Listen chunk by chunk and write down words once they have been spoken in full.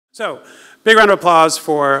So, big round of applause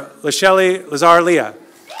for Lichelli, Lazar-Lea. There you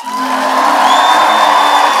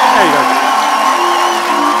go.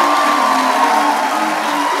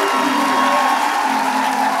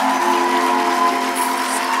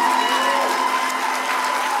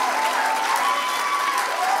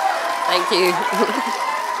 Thank you.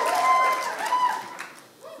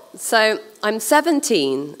 So, I'm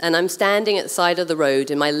 17, and I'm standing at the side of the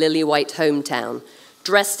road in my lily-white hometown,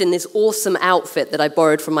 dressed in this awesome outfit that I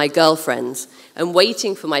borrowed from my girlfriends, and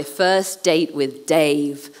waiting for my first date with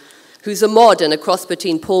Dave, who's a mod and a cross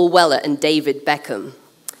between Paul Weller and David Beckham.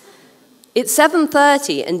 It's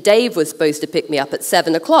 7:30, and Dave was supposed to pick me up at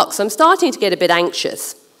 7 o'clock, so I'm starting to get a bit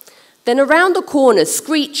anxious. Then around the corner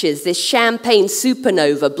screeches this champagne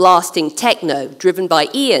supernova blasting techno, driven by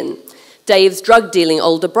Ian, Dave's drug-dealing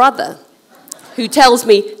older brother, who tells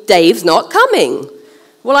me Dave's not coming.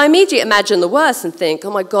 Well, I immediately imagine the worst and think,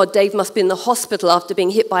 oh my God, Dave must be in the hospital after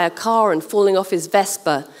being hit by a car and falling off his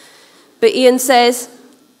Vespa. But Ian says,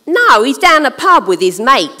 no, he's down a pub with his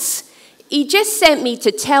mates. He just sent me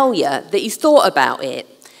to tell you that he's thought about it,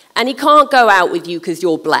 and he can't go out with you because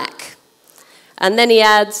you're black. And then he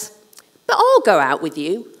adds, but I'll go out with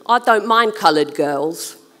you. I don't mind coloured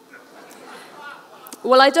girls.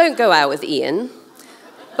 Well, I don't go out with Ian.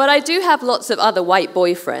 But I do have lots of other white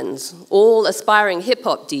boyfriends, all aspiring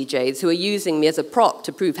hip-hop DJs who are using me as a prop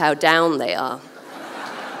to prove how down they are.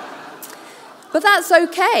 But that's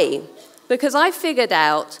okay, because I figured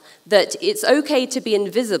out that it's okay to be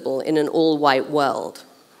invisible in an all-white world.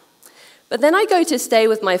 But then I go to stay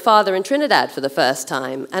with my father in Trinidad for the first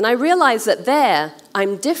time, and I realize that there,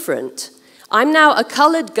 I'm different. I'm now a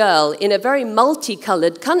colored girl in a very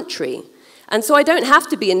multicolored country, and so I don't have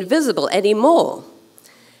to be invisible anymore.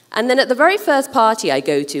 And then at the very first party I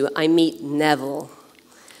go to, I meet Neville,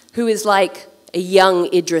 who is like a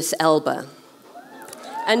young Idris Elba.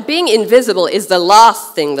 And being invisible is the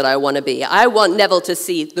last thing that I want to be. I want Neville to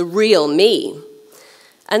see the real me.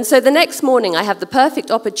 And so the next morning, I have the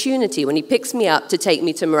perfect opportunity when he picks me up to take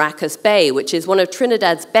me to Maracas Bay, which is one of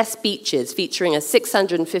Trinidad's best beaches, featuring a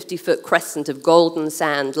 650-foot crescent of golden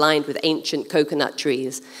sand lined with ancient coconut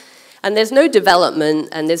trees. And there's no development,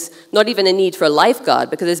 and there's not even a need for a lifeguard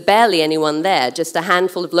because there's barely anyone there, just a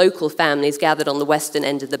handful of local families gathered on the western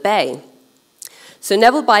end of the bay. So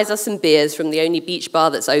Neville buys us some beers from the only beach bar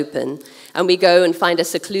that's open, and we go and find a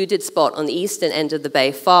secluded spot on the eastern end of the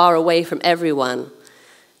bay, far away from everyone.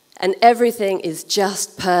 And everything is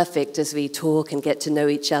just perfect as we talk and get to know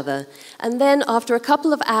each other. And then after a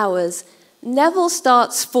couple of hours, Neville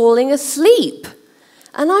starts falling asleep.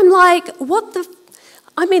 And I'm like, what the...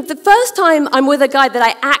 I mean, the first time I'm with a guy that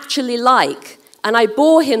I actually like, and I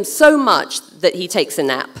bore him so much that he takes a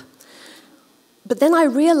nap. But then I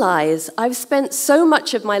realize I've spent so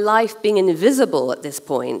much of my life being invisible at this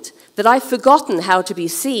point that I've forgotten how to be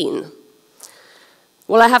seen.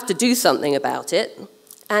 Well, I have to do something about it.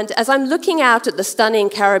 And as I'm looking out at the stunning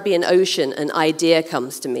Caribbean Ocean, an idea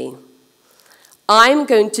comes to me. I'm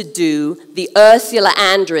going to do the Ursula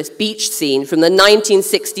Andress beach scene from the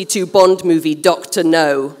 1962 Bond movie, Dr.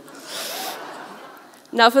 No.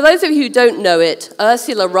 Now, for those of you who don't know it,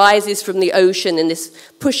 Ursula rises from the ocean in this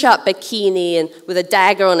push-up bikini and with a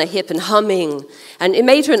dagger on her hip and humming. And it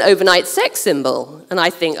made her an overnight sex symbol. And I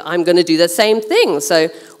think I'm going to do the same thing. So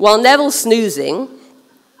while Neville's snoozing,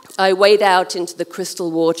 I wade out into the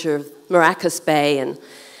crystal water of Maracas Bay and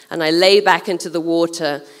I lay back into the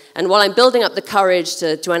water. And while I'm building up the courage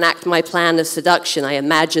to enact my plan of seduction, I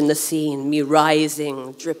imagine the scene, me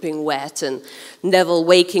rising, dripping wet, and Neville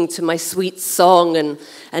waking to my sweet song,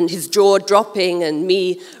 and his jaw dropping, and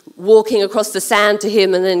me walking across the sand to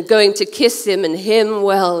him, and then going to kiss him, and him,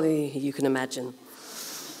 well, you can imagine.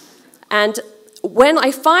 And when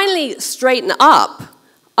I finally straighten up,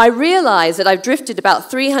 I realize that I've drifted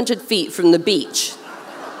about 300 feet from the beach.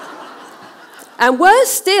 And worse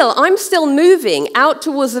still, I'm still moving out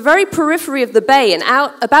towards the very periphery of the bay and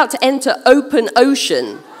about to enter open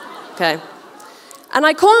ocean, okay? And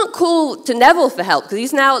I can't call to Neville for help because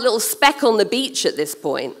he's now a little speck on the beach at this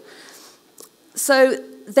point. So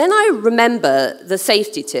then I remember the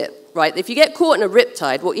safety tip, right? If you get caught in a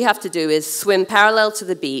riptide, what you have to do is swim parallel to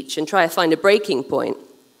the beach and try to find a breaking point.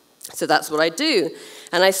 So that's what I do.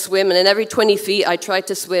 And I swim, and then every 20 feet I try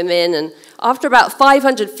to swim in, and after about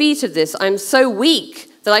 500 feet of this, I'm so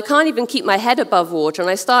weak that I can't even keep my head above water,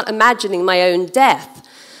 and I start imagining my own death.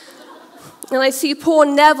 And I see poor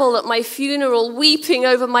Neville at my funeral weeping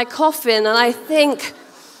over my coffin, and I think,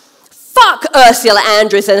 fuck Ursula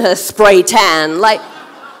Andress and her spray tan. Like,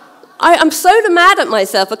 I'm so mad at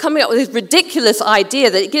myself for coming up with this ridiculous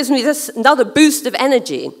idea that it gives me this another boost of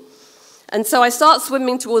energy. And so I start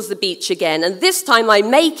swimming towards the beach again, and this time I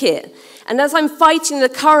make it. And as I'm fighting the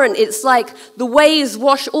current, it's like the waves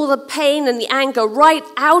wash all the pain and the anger right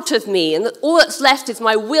out of me, and all that's left is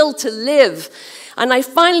my will to live. And I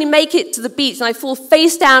finally make it to the beach, and I fall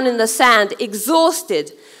face down in the sand,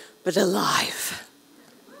 exhausted, but alive.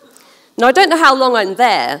 Now, I don't know how long I'm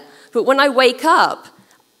there, but when I wake up,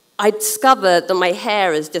 I discover that my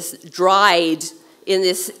hair is just dried in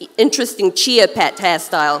this interesting chia pet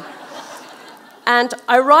hairstyle. And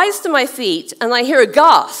I rise to my feet, and I hear a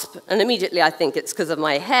gasp, and immediately I think it's because of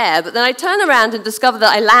my hair, but then I turn around and discover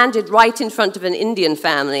that I landed right in front of an Indian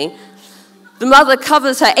family. The mother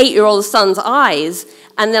covers her 8-year-old son's eyes,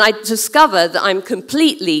 and then I discover that I'm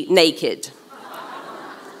completely naked.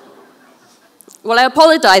 Well, I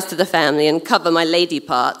apologize to the family and cover my lady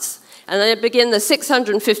parts, and then I begin the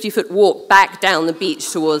 650-foot walk back down the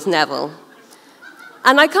beach towards Neville.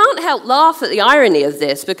 And I can't help laugh at the irony of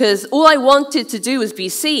this, because all I wanted to do was be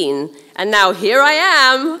seen, and now here I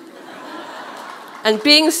am. And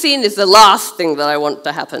being seen is the last thing that I want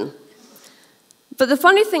to happen. But the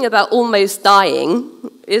funny thing about almost dying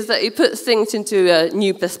is that it puts things into a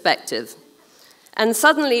new perspective. And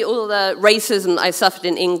suddenly all the racism I suffered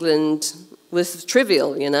in England was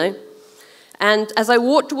trivial, you know. And as I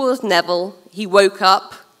walked towards Neville, he woke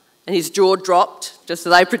up, and his jaw dropped, just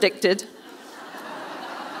as I predicted.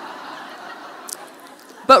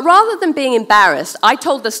 But rather than being embarrassed, I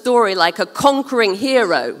told the story like a conquering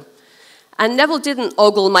hero. And Neville didn't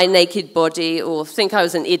ogle my naked body or think I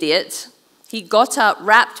was an idiot. He got up,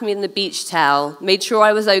 wrapped me in the beach towel, made sure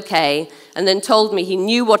I was okay, and then told me he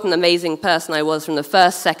knew what an amazing person I was from the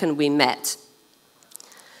first second we met.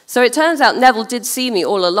 So it turns out Neville did see me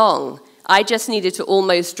all along. I just needed to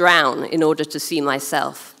almost drown in order to see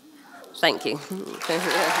myself. Thank you.